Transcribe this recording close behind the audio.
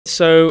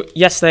So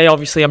yesterday,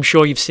 obviously, I'm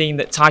sure you've seen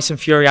that Tyson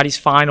Fury had his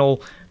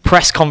final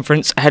press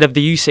conference ahead of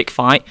the Usyk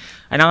fight,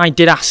 and I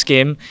did ask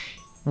him,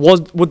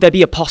 would there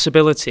be a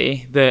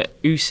possibility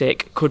that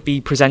Usyk could be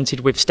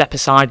presented with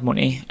step-aside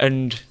money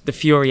and the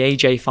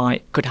Fury-AJ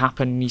fight could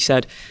happen? And he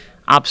said,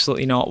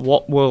 absolutely not.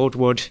 What world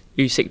would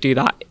Usyk do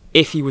that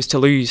if he was to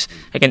lose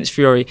against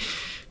Fury?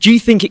 Do you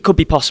think it could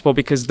be possible?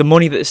 Because the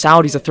money that the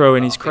Saudis are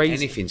throwing is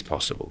crazy. Anything's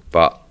possible,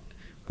 but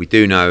we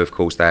do know, of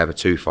course, they have a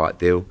 2-fight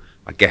deal.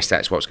 I guess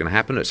that's what's going to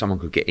happen. That someone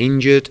could get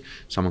injured,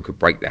 someone could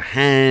break their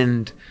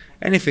hand,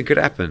 anything could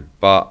happen.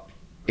 But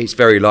it's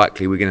very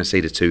likely we're going to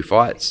see the 2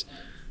 fights.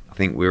 I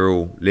think we're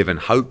all live in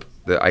hope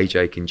that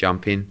AJ can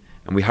jump in,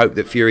 and we hope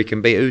that Fury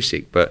can beat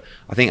Usyk. But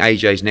I think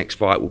AJ's next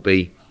fight will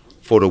be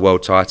for the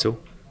world title.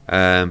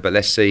 But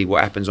let's see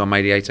what happens on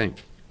May the 18th.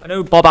 I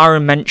know Bob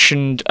Arum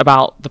mentioned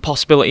about the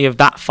possibility of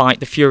that fight,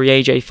 the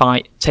Fury-AJ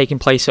fight, taking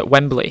place at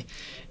Wembley.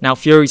 Now,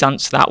 Fury's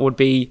answer to that would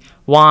be,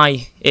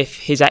 why, if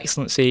His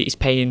Excellency is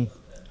paying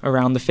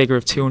around the figure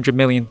of 200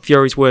 million,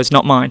 Fury's words,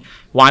 not mine,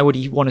 why would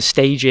he want to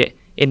stage it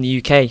in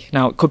the UK?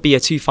 Now, it could be a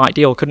 2-fight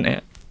deal, couldn't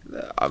it?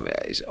 I mean,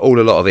 it's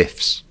all a lot of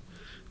ifs.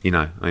 You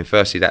know, I mean,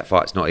 firstly, that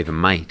fight's not even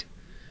made.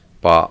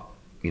 But,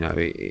 you know,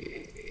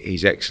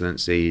 His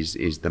Excellency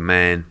is the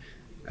man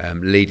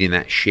leading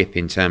that ship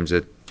in terms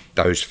of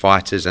those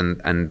fighters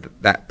and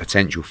that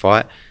potential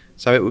fight.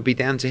 So it would be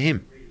down to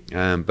him.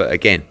 But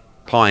again,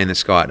 pie in the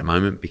sky at the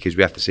moment, because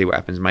we have to see what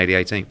happens May the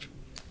 18th.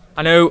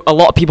 I know a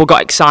lot of people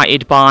got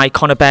excited by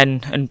Conor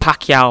Benn and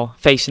Pacquiao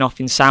facing off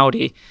in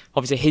Saudi.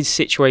 Obviously, his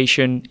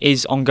situation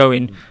is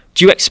ongoing.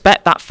 Do you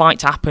expect that fight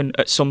to happen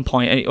at some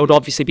point? And it would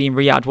obviously be in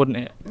Riyadh, wouldn't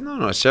it? No,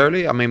 not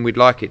necessarily. I mean, we'd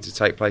like it to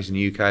take place in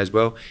the UK as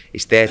well.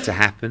 It's there to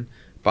happen.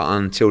 But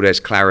until there's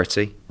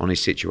clarity on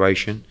his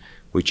situation,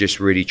 we're just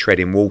really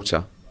treading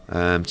water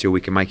till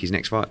we can make his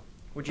next fight.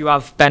 Would you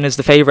have Ben as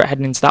the favourite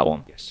heading into that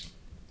one? Yes.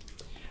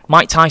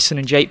 Mike Tyson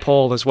and Jake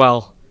Paul as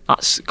well.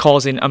 That's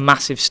causing a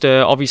massive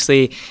stir.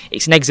 Obviously,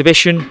 it's an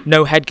exhibition,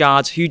 no head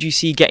guards. Who do you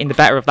see getting the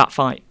better of that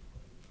fight?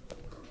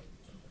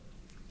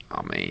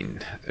 I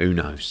mean, who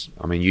knows?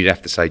 I mean, you'd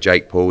have to say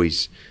Jake Paul,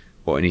 he's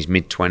in his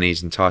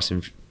mid-20s,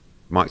 and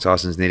Mike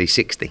Tyson's nearly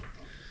 60.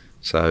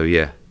 So,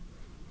 yeah.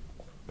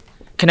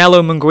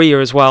 Canelo Munguia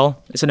as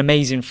well. It's an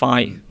amazing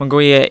fight.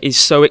 Munguia is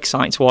so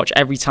exciting to watch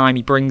every time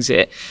he brings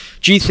it.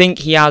 Do you think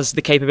he has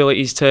the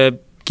capabilities to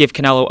give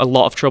Canelo a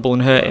lot of trouble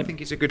and hurt him? I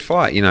think it's a good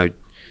fight. You know,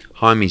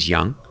 Jaime's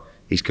young.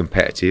 He's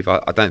competitive.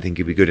 I don't think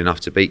he'll be good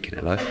enough to beat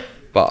Canelo.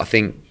 But I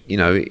think, you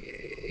know,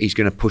 he's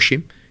going to push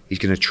him. He's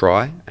going to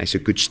try. It's a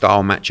good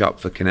style matchup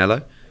for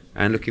Canelo.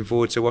 And looking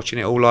forward to watching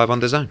it all live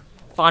on DAZN.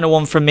 Final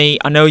one from me.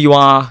 I know you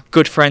are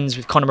good friends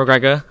with Conor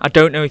McGregor. I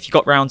don't know if you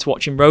got round to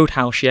watching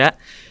Roadhouse yet.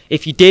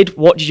 If you did,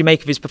 what did you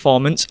make of his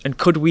performance? And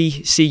could we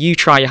see you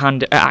try your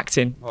hand at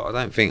acting? Well, I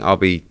don't think I'll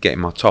be getting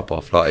my top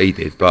off like he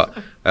did. But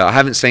I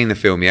haven't seen the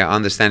film yet. I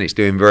understand it's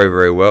doing very,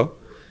 very well.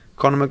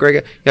 Conor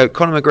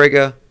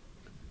McGregor,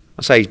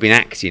 I say he's been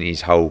acting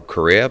his whole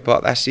career,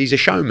 but he's a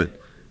showman.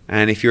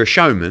 And if you're a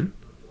showman,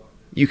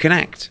 you can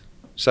act.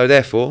 So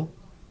therefore,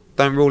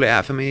 don't rule it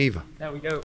out for me either. There we go.